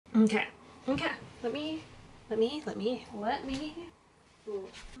Okay. Okay. Let me. This.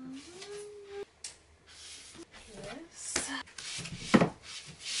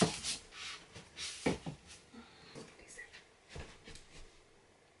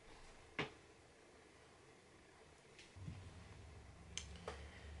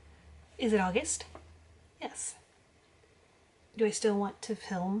 Is it August? Yes. Do I still want to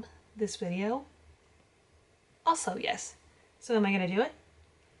film this video? Also, yes. So am I gonna do it?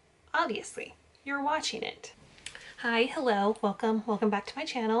 Obviously. You're watching it. Hi, hello, welcome back to my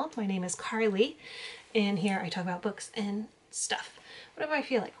channel. My name is Carly, and here I talk about books and stuff. Whatever I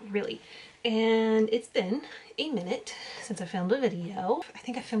feel like, really. And it's been a minute since I filmed a video. I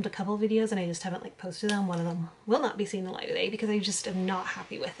think I filmed a couple of videos and I just haven't like posted them. One of them will not be seen the light of day because I just am not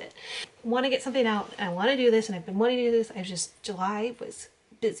happy with it. I want to get something out and I want to do this, and I've been wanting to do this. July was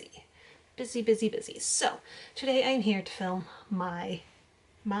busy. Busy. So today I'm here to film my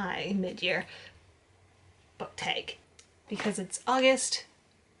mid-year book tag because it's August.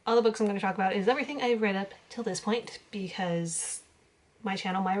 All the books I'm going to talk about is everything I've read up till this point because my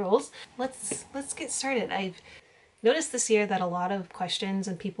channel, my rules. Let's get started. I've noticed this year that a lot of questions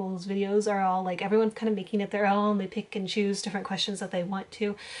in people's videos are all like, everyone's kind of making it their own. They pick and choose different questions that they want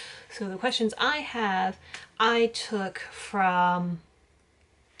to. So the questions I have, I took from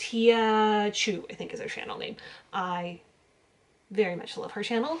Tia Chu, I think is her channel name. I very much love her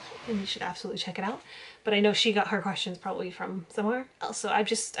channel and you should absolutely check it out. But I know she got her questions probably from somewhere else. So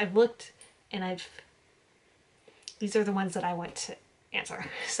I've looked and these are the ones that I want to answer.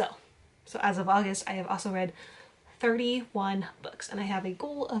 So as of August, I have also read 31 books and I have a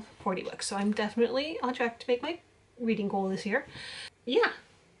goal of 40 books. So I'm definitely on track to make my reading goal this year. Yeah,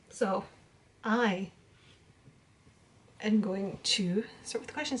 so I am going to start with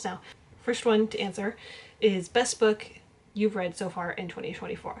the questions now. First one to answer is best book you've read so far in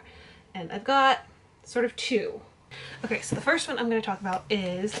 2024. And I've got sort of two. Okay, so the first one I'm going to talk about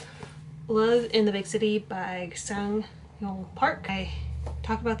is Love in the Big City by Sang Yong Park. I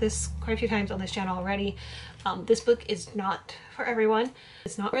talked about this quite a few times on this channel already. This book is not for everyone.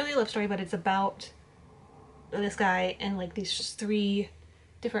 It's not really a love story, but it's about this guy and like these 3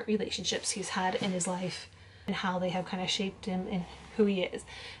 different relationships he's had in his life and how they have kind of shaped him and who he is.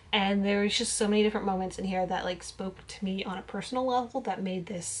 And there's just so many different moments in here that like spoke to me on a personal level that made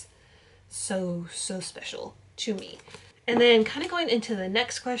this so special to me. And then kind of going into the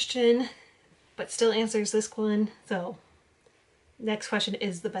next question, but still answers this one. So next question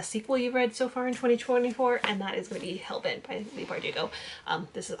is the best sequel you've read so far in 2024, and that is going to be Hellbent by Leigh Bardugo.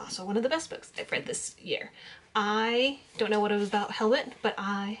 This is also one of the best books I've read this year. I don't know what it was about Hellbent, but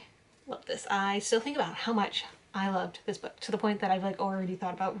I love this. I still think about how much I loved this book to the point that I've like already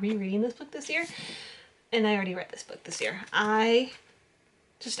thought about rereading this book this year, and I already read this book this year. I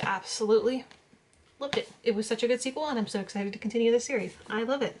just absolutely loved it. It was such a good sequel and I'm so excited to continue this series. I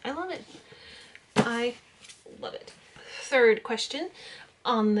love it. I love it. Third question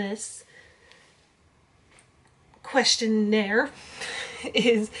on this questionnaire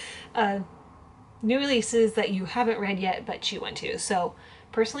is new releases that you haven't read yet but you want to. So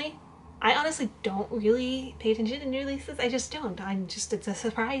personally, I honestly don't really pay attention to new releases. I just don't. It's a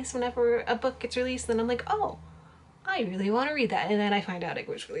surprise whenever a book gets released, then I'm like, oh, I really want to read that. And then I find out it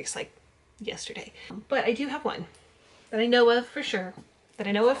was released like yesterday. But I do have one that I know of for sure,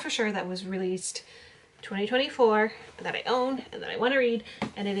 that was released 2024, that I own and that I want to read,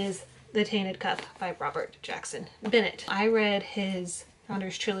 and it is The Tainted Cup by Robert Jackson Bennett. I read his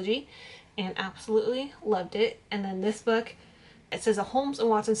Founders Trilogy and absolutely loved it. And then this book, it says a Holmes and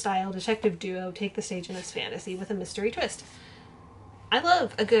Watson style detective duo take the stage in this fantasy with a mystery twist. I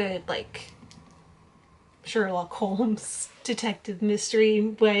love a good like Sherlock Holmes detective mystery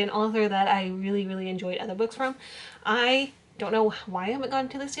by an author that I really enjoyed other books from. I don't know why I haven't gotten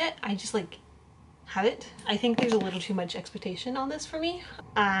to this yet. I just like haven't. I think there's a little too much expectation on this for me.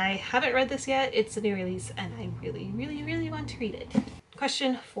 I haven't read this yet. It's a new release and I really want to read it.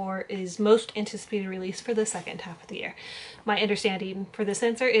 Question 4 is most anticipated release for the second half of the year. My understanding for this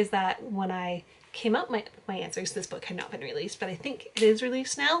answer is that when I came up my answers, this book had not been released, but I think it is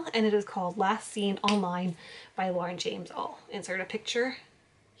released now, and it is called Last Seen Online by Lauren James. I'll insert a picture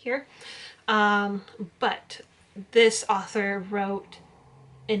here. But this author wrote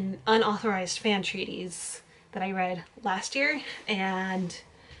an unauthorized fan treatise that I read last year, and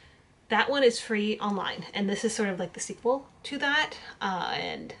that one is free online, and this is sort of like the sequel to that,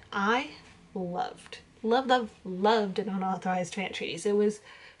 and I loved an unauthorized fan treatise. It was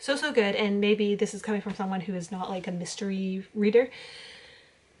so good, and maybe this is coming from someone who is not like a mystery reader,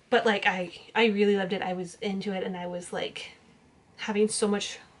 but like I really loved it. I was into it and I was like having so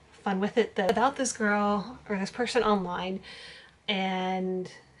much fun with it. About this girl or this person online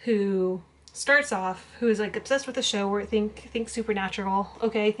and who starts off, who is like obsessed with the show or think supernatural,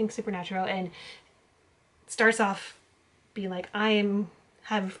 okay, think supernatural, and starts off being like,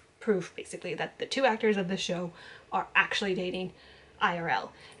 have proof basically that the two actors of the show are actually dating IRL.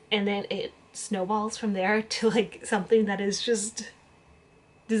 And then it snowballs from there to like something that is just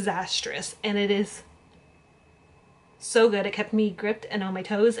disastrous. And it is so good. It kept me gripped and on my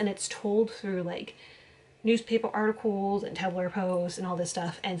toes, and it's told through like newspaper articles and Tumblr posts and all this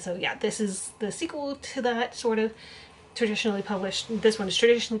stuff. And so yeah, this is the sequel to that, sort of traditionally published. This one is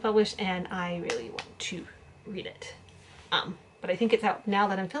traditionally published, and I really want to read it. But I think it's out now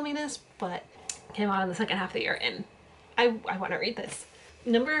that I'm filming this, but it came out in the second half of the year, and I want to read this.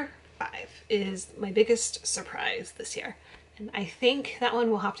 Number 5 is my biggest surprise this year, and I think that one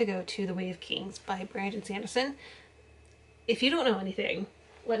will have to go to The Way of Kings by Brandon Sanderson. If you don't know anything,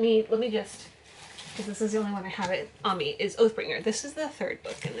 let me just, because this is the only one I have it on me, is Oathbringer. This is the 3rd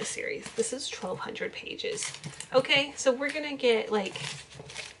book in this series. This is 1,200 pages. Okay, so we're gonna get like,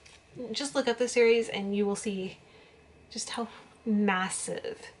 just look up the series and you will see just how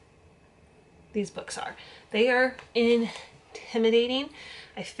massive these books are. They are intimidating.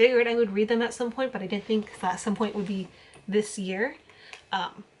 I figured I would read them at some point, but I didn't think that some point would be this year.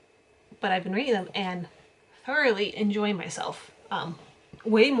 But I've been reading them and thoroughly enjoying myself.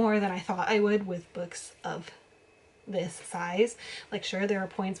 Way more than I thought I would with books of this size. Like, sure, there are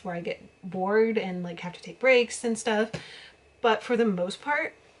points where I get bored and like have to take breaks and stuff, but for the most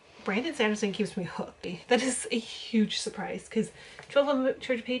part, Brandon Sanderson keeps me hooked. That is a huge surprise, because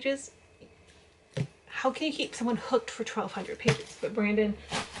 1,200 pages, how can you keep someone hooked for 1,200 pages? But Brandon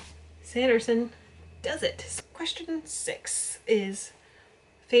Sanderson does it. Question 6 is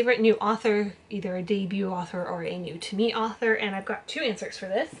favorite new author, either a debut author or a new to me author, and I've got 2 answers for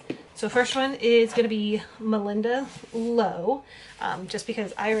this. So first one is going to be Melinda Lowe, just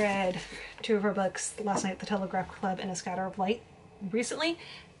because I read 2 of her books last night at the Telegraph Club and A Scatter of Light recently,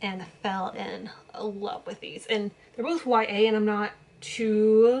 and fell in love with these. And they're both YA, and I'm not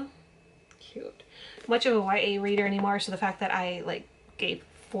too much of a YA reader anymore, so the fact that I like gave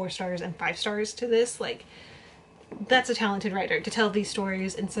 4 stars and 5 stars to this, like, that's a talented writer to tell these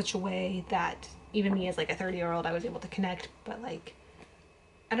stories in such a way that even me as like a 30-year-old, I was able to connect. But like,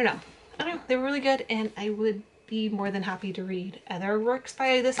 I don't know, they were really good, and I would be more than happy to read other works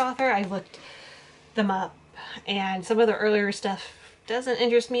by this author. I looked them up, and some of the earlier stuff doesn't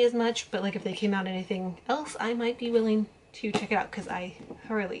interest me as much, but like if they came out anything else, I might be willing to check it out, because I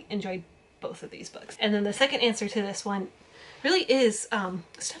thoroughly enjoyed both of these books. And then the second answer to this one really is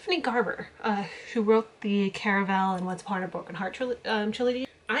Stephanie Garber, who wrote the Caravel and Once Upon a Broken Heart trilogy.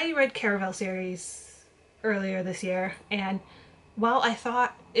 I read Caravel series earlier this year, and while I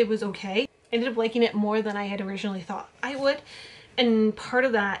thought it was okay, I ended up liking it more than I had originally thought I would. And part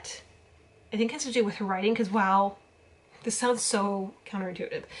of that, I think, has to do with her writing, because while this sounds so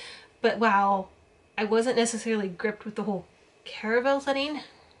counterintuitive, but while I wasn't necessarily gripped with the whole Caravel setting,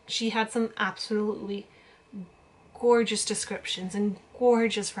 she had some absolutely gorgeous descriptions and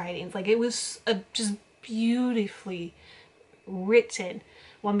gorgeous writings. Like, it was just beautifully written.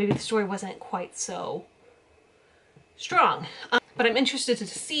 Well, maybe the story wasn't quite so strong, but I'm interested to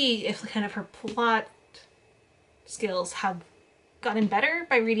see if kind of her plot skills have gotten better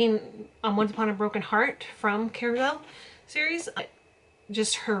by reading Once Upon a Broken Heart from Caravel series.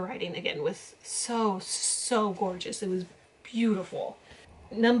 Just her writing again was so gorgeous. It was beautiful.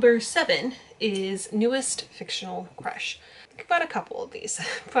 Number 7 is newest fictional crush. Think about a couple of these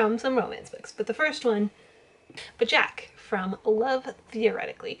from some romance books, but the first one, but Jack from Love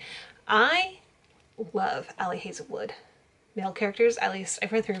Theoretically. I love Allie Hazelwood male characters. At least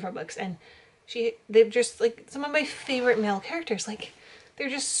I've read 3 of her books, and they've just like some of my favorite male characters. Like, they're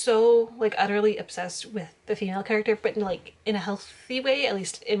just so like utterly obsessed with the female character, but like in a healthy way, at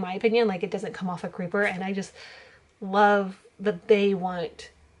least in my opinion. Like, it doesn't come off a creeper, and I just love that they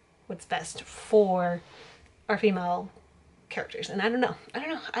want what's best for our female characters. And I don't know,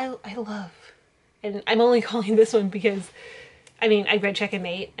 I love, and I'm only calling this one because, I mean, I read Check and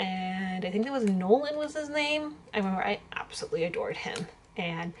Mate, and I think that was Nolan was his name. I remember I absolutely adored him.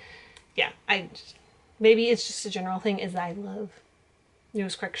 And yeah, maybe it's just a general thing, is that I love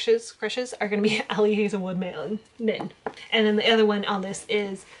newest crushes are going to be Allie Hazelwood men. And then the other one on this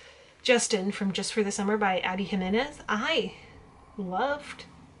is Justin from Just for the Summer by Addie Jimenez. I loved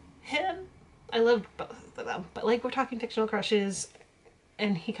him. I loved both of them, but like, we're talking fictional crushes,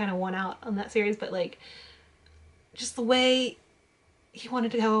 and he kind of won out on that series, but like, just the way he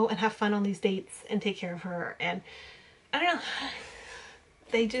wanted to go and have fun on these dates and take care of her, and I don't know,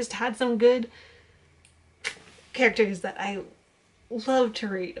 they just had some good characters that I love to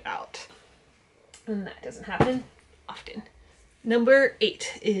read about. And that doesn't happen often. Number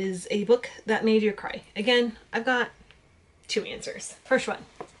 8 is a book that made you cry. Again, I've got 2 answers. First one,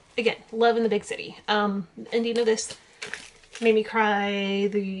 again, Love in the Big City. Ending of this made me cry.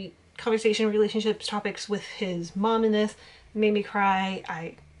 The conversation, relationships, topics with his mom in this made me cry.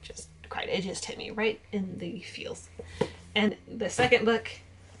 I just cried. It just hit me right in the feels. And the second book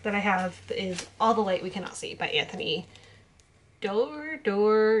that I have is All the Light We Cannot See by Anthony Doerr.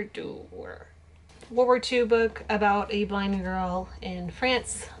 World War II book about a blind girl in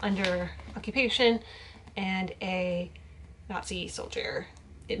France under occupation and a Nazi soldier.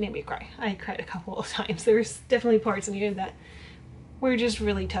 It made me cry. I cried a couple of times. There's definitely parts in here that were just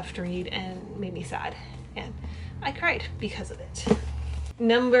really tough to read and made me sad. And I cried because of it.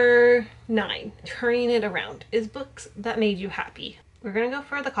 Number 9, Turning It Around, is books that made you happy. We're gonna go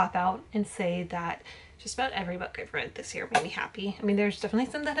for the cop-out and say that just about every book I've read this year made me happy. I mean, there's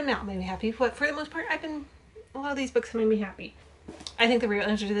definitely some that have not made me happy, but for the most part, a lot of these books have made me happy. I think the real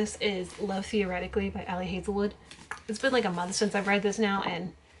answer to this is Love Theoretically by Ali Hazelwood. It's been like a month since I've read this now,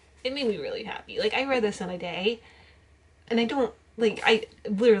 and it made me really happy. Like, I read this in a day, and I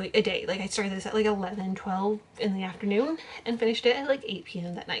literally a day. Like, I started this at like 11, 12 in the afternoon and finished it at like 8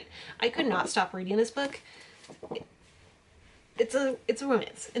 p.m. that night. I could not stop reading this book. It's a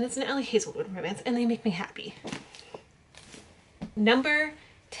romance, and it's an Ali Hazelwood romance, and they make me happy. Number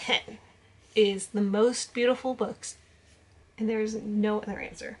 10 is The Most Beautiful Books, and there's no other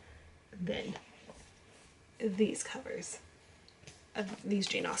answer than these covers of these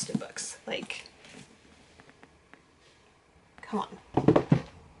Jane Austen books. Like, come on.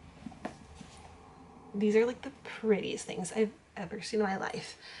 These are like the prettiest things I've ever seen in my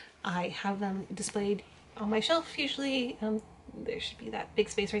life. I have them displayed on my shelf usually. There should be that big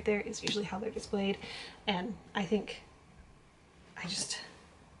space right there is usually how they're displayed, and I think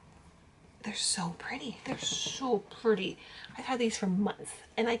they're so pretty. They're so pretty. I've had these for months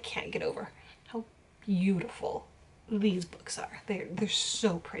and I can't get over how beautiful these books are. They're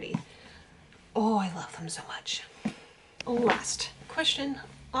so pretty. Oh, I love them so much. Last question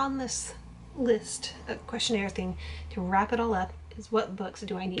on this list, a questionnaire thing to wrap it all up, is what books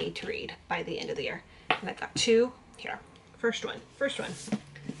do I need to read by the end of the year? And I've got 2 here. First one,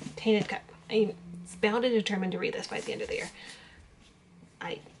 Tainted Cup. I'm bound and determined to read this by the end of the year.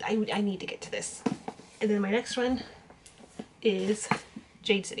 I need to get to this. And then my next one is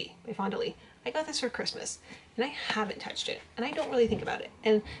Jade City by Fonda Lee. I got this for Christmas and I haven't touched it, and I don't really think about it.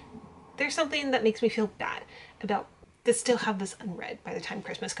 And there's something that makes me feel bad about to still have this unread by the time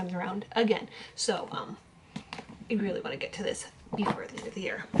Christmas comes around again. So I really want to get to this before the end of the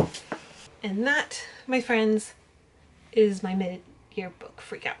year. And that, my friends, is my mid-year book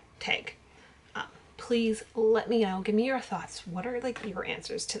freakout tag. Please let me know. Give me your thoughts. What are like your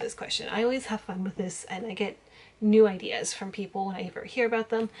answers to this question? I always have fun with this, and I get new ideas from people when I ever hear about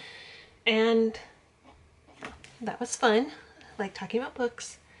them. And that was fun. I like talking about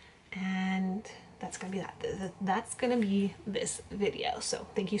books, and that's gonna be that. That's gonna be this video. So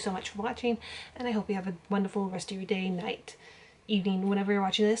thank you so much for watching, and I hope you have a wonderful rest of your day, night, evening, whenever you're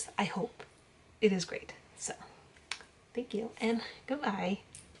watching this. I hope it is great. So thank you, and goodbye.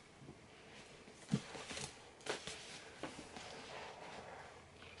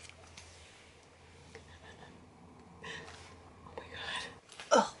 Oh my god.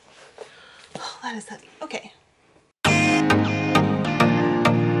 Oh, that is heavy. Okay.